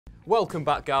Welcome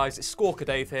back, guys. It's Squawka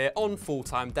Dave here on Full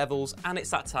Time Devils, and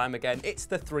it's that time again. It's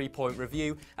the 3-point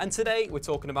review, and today we're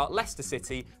talking about Leicester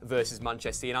City versus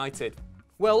Manchester United.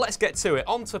 Well, let's get to it.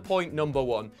 On to point number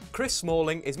 1. Chris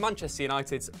Smalling is Manchester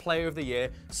United's Player of the Year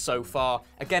so far.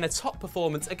 Again, a top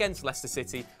performance against Leicester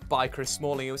City by Chris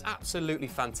Smalling. It was absolutely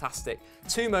fantastic.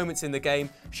 2 moments in the game,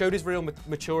 showed his real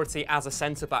maturity as a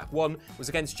centre-back. One was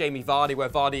against Jamie Vardy, where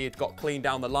Vardy had got clean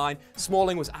down the line.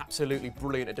 Smalling was absolutely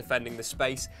brilliant at defending the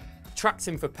space. Tracked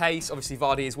him for pace. Obviously,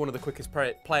 Vardy is one of the quickest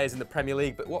players in the Premier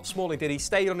League, but what Smalling did, he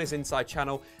stayed on his inside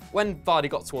channel. When Vardy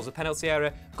got towards the penalty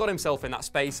area, got himself in that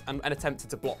space and attempted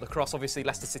to block the cross. Obviously,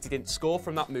 Leicester City didn't score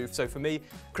from that move, so for me,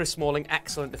 Chris Smalling,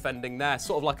 excellent defending there.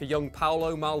 Sort of like a young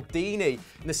Paolo Maldini.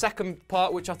 In the second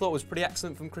part, which I thought was pretty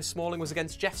excellent from Chris Smalling, was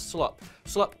against Jeff Slupp.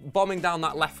 Slupp bombing down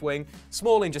that left wing.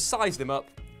 Smalling just sized him up,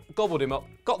 gobbled him up,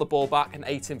 got the ball back and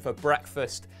ate him for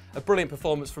breakfast. A brilliant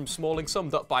performance from Smalling,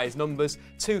 summed up by his numbers: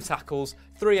 2 tackles,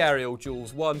 3 aerial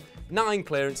duels won, 9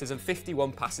 clearances and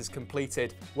 51 passes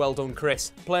completed. Well done,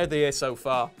 Chris. Player of the Year so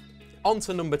far. On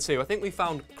to number 2. I think we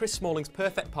found Chris Smalling's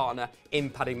perfect partner in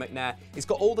Paddy McNair. He's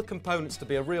got all the components to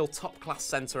be a real top-class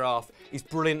centre-half. He's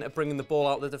brilliant at bringing the ball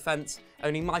out of the defence.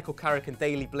 Only Michael Carrick and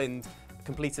Daley Blind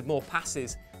completed more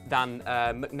passes than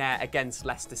McNair against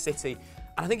Leicester City.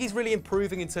 And I think he's really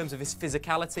improving in terms of his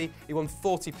physicality. He won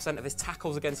 40% of his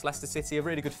tackles against Leicester City, a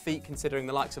really good feat considering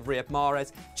the likes of Riyad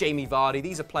Mahrez, Jamie Vardy.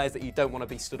 These are players that you don't want to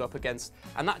be stood up against,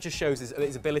 and that just shows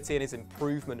his ability and his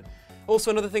improvement.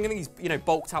 Also, another thing, I think he's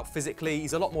bulked out physically.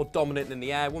 He's a lot more dominant in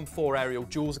the air. Won 4 aerial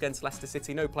duels against Leicester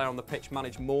City. No player on the pitch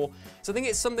managed more. So I think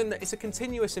it's something that it's a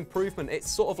continuous improvement. It's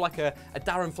sort of like a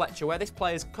Darren Fletcher, where this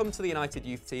player's come to the United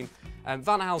youth team.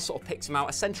 Van Gaal sort of picks him out,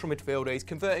 a central midfielder. He's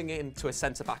converting it into a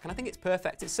centre-back, and I think it's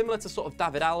perfect. It's similar to sort of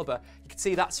David Alaba. You can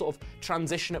see that sort of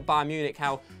transition at Bayern Munich,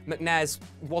 how McNair's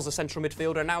was a central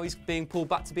midfielder, and now he's being pulled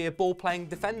back to be a ball-playing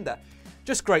defender.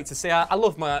 Just great to see. I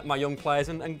love my young players,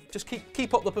 and just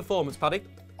keep up the performance, Paddy.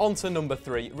 On to number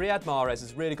 3. Riyad Mahrez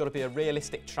has really got to be a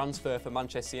realistic transfer for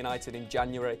Manchester United in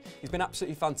January. He's been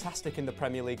absolutely fantastic in the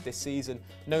Premier League this season.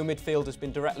 No midfielder's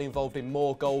been directly involved in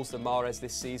more goals than Mahrez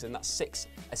this season. That's 6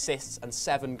 assists and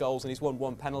 7 goals, and he's won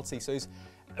 1 penalty. So he's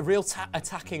a real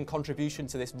attacking contribution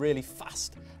to this really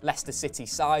fast Leicester City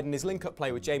side, and his link-up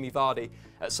play with Jamie Vardy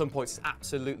at some points is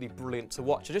absolutely brilliant to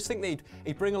watch. I just think that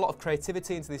he'd bring a lot of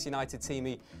creativity into this United team.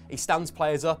 He stands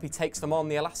players up, he takes them on.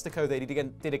 The elastico that he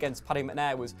did against Paddy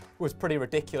McNair was pretty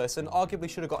ridiculous, and arguably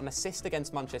should have got an assist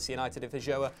against Manchester United if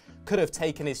Ajoa could have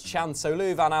taken his chance. So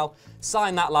Louis van Gaal,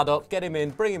 sign that lad up, get him in,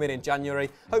 bring him in January.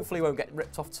 Hopefully he won't get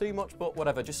ripped off too much, but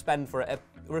whatever, just spend for it.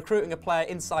 Recruiting a player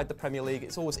inside the Premier League,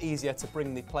 it's always easier to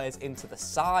bring the players into the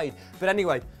side. But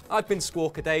anyway, I've been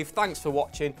Squawka Dave. Thanks for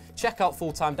watching. Check out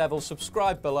Full Time Devils,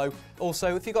 subscribe below.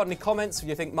 Also, if you've got any comments, if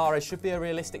you think Mahrez should be a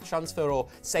realistic transfer, or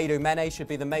Sadio Mane should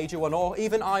be the major one, or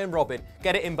even Iron Robin,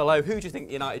 get it in below. Who do you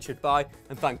think United should buy?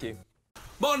 And thank you.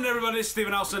 Morning everybody, it's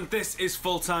Stephen Nelson, this is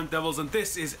Full Time Devils and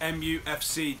this is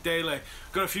MUFC Daily.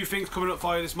 Got a few things coming up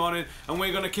for you this morning, and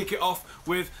we're going to kick it off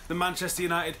with the Manchester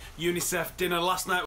United UNICEF dinner. Last night